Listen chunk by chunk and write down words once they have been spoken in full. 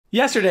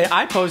Yesterday,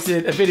 I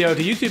posted a video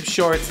to YouTube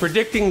Shorts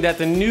predicting that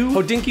the new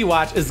Hodinkee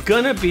watch is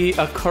gonna be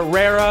a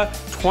Carrera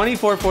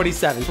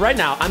 2447. Right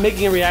now, I'm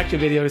making a reaction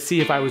video to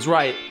see if I was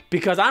right.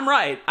 Because I'm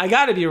right. I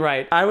gotta be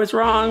right. I was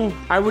wrong.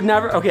 I would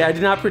never, okay, I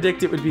did not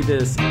predict it would be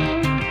this.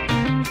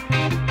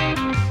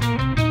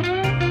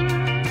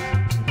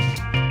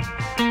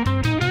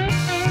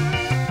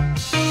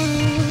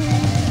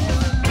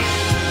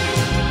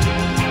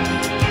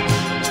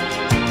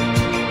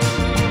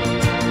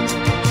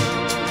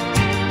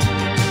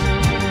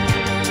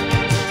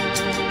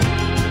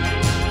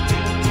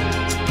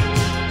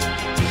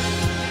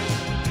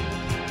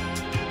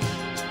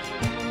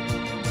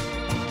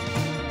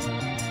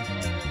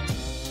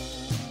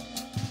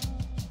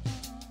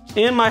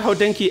 In my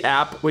Hodinkee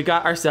app, we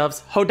got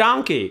ourselves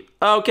Hodinkee.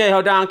 Okay,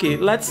 Hodinkee,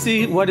 let's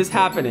see what is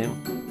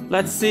happening.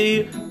 Let's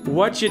see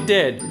what you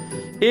did.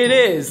 It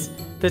is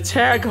the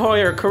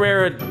Heuer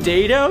Carrera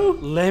Dato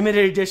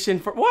limited edition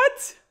for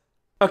what?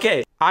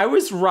 Okay, I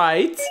was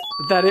right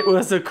that it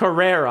was a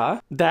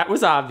Carrera. That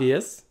was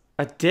obvious.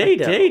 A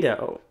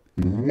Dato.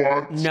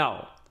 What?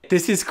 No.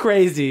 This is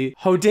crazy.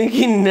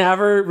 Hodinkee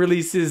never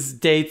releases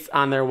dates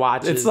on their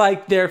watches. It's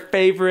like their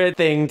favorite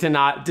thing to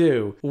not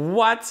do.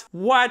 What?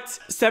 What?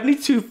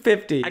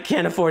 $72.50. I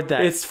can't afford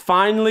that. It's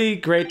finally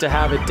great to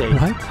have a date.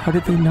 What? How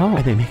did they know?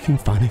 Are they making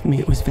fun of me?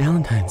 It was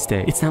Valentine's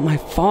Day. It's not my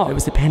fault. It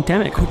was a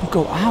pandemic. Couldn't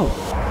go out.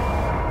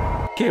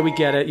 Okay, we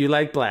get it. You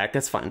like black.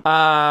 That's fine.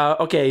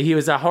 Okay, he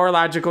was a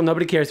horological.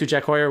 Nobody cares who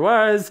Jack Heuer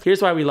was.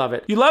 Here's why we love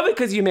it. You love it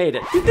because you made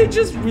it. Did they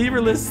just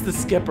re-release the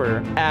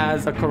Skipper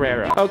as a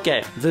Carrera?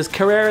 Okay, this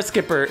Carrera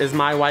Skipper is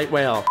my white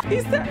whale.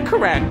 Is that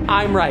correct?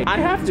 I'm right. I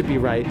have to be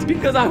right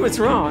because I was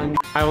wrong.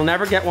 I will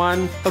never get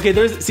one.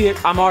 Okay, see,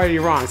 I'm already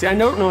wrong. See, I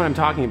don't know what I'm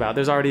talking about.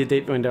 There's already a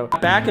date window.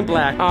 Back in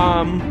black.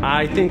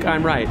 I think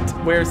I'm right.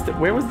 Where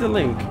was the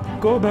link?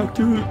 Go back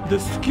to the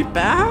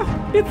Skipper.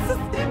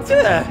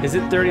 Is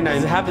it 39?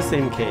 Does it have the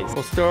same case?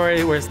 Well,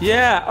 story,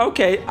 yeah,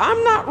 okay,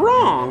 I'm not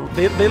wrong.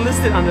 They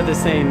listed under the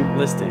same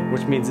listing,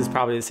 which means it's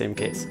probably the same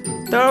case.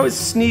 Those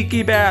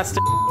sneaky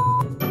bastards.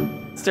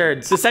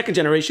 The second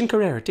generation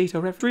Carrera Dato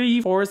Rev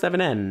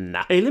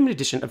 347N. A limited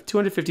edition of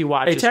 250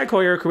 watches. A Tag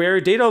Heuer Carrera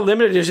Dato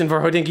limited edition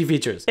for Hodinkee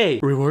features. A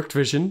reworked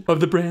version of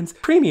the brand's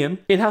premium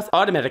in-house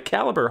automatic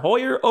caliber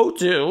Heuer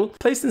O2.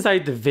 Placed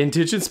inside the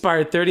vintage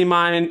inspired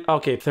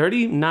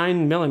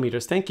 39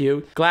 millimeters, thank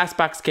you. Glass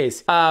box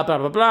case. Blah,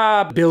 blah,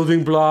 blah.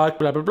 Building block,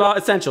 blah, blah, blah.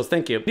 Essentials,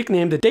 thank you.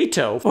 Nicknamed the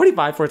Dato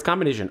 45 for its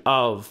combination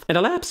of an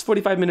elapsed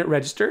 45-minute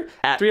register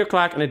at 3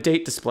 o'clock and a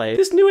date display.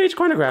 This new age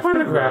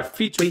Cornograph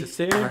features the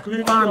same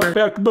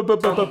farmer. But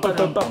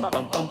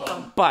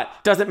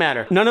doesn't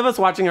matter. None of us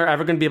watching are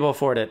ever going to be able to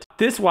afford it.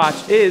 This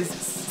watch is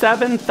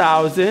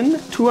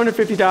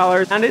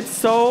 $7,250 and it's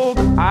sold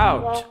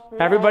out.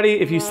 Everybody,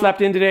 if you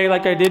slept in today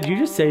like I did, you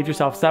just saved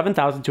yourself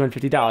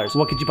 $7,250.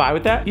 What could you buy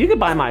with that? You could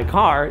buy my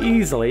car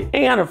easily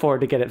and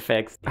afford to get it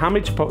fixed. How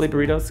many Chipotle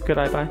burritos could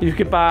I buy? You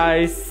could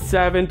buy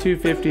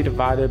 $7,250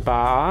 divided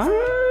by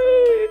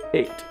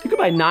 8. You could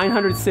buy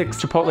 906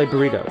 Chipotle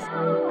burritos.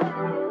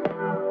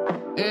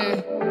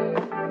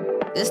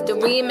 This the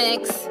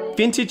remix.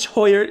 Vintage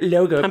Heuer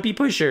logo. Pumpy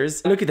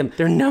pushers. Look at them.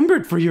 They're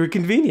numbered for your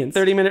convenience.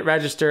 30-minute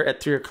register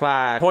at 3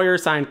 o'clock. Heuer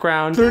signed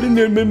crown.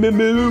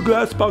 39mm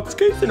glass box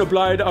case and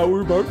applied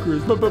hour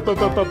markers.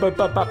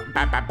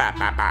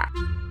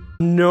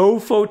 No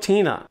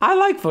fauxtina. I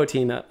like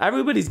fauxtina.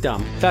 Everybody's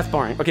dumb. That's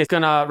boring. Okay, it's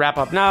gonna wrap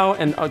up now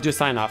and I'll just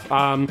sign off.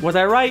 Was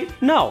I right?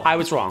 No, I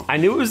was wrong. I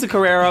knew it was the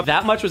Carrera.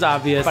 That much was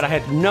obvious, but I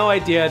had no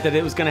idea that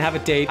it was gonna have a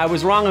date. I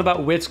was wrong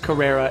about which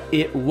Carrera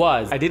it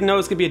was. I didn't know it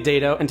was gonna be a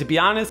Dato, and to be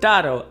honest,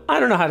 Dato, I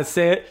don't know how to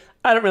say it.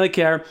 I don't really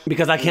care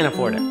because I can't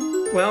afford it.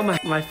 Well,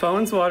 my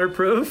phone's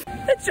waterproof.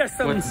 It's just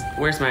some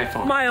where's my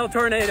phone? Mild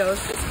tornadoes.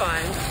 It's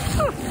fine.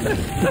 Oh,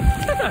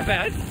 that's not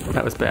bad.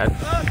 That was bad.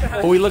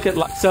 Well, we look at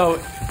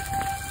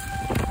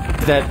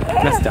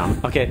that's dumb.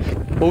 Okay.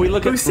 Well, we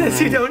look at. Who says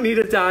you don't need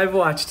a dive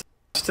watch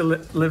to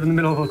live in the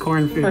middle of a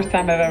cornfield? First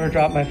time I've ever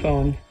dropped my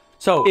phone.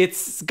 So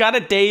it's got a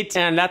date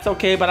and that's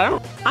okay, but I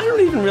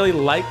don't even really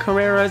like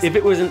Carreras. If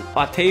it was an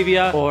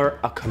Octavia or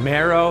a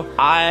Camaro,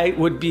 I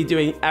would be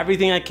doing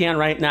everything I can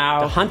right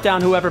now to hunt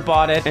down whoever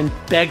bought it and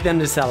beg them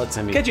to sell it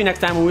to me. Catch you next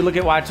time when we look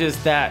at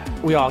watches that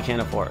we all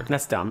can't afford.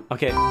 That's dumb.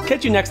 Okay.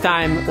 Catch you next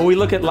time when we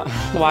look at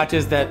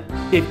watches that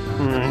I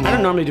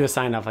don't normally do a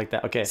sign off like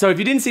that. Okay. So if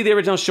you didn't see the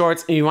original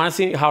shorts and you want to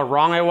see how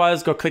wrong I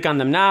was, go click on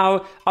them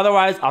now.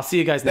 Otherwise, I'll see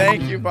you guys next time.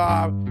 Thank you,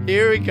 Bob.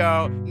 Here we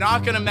go.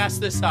 Not gonna mess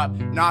this up.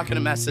 Not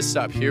gonna mess this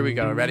up. Here we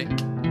go. Ready?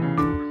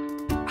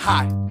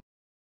 Hi,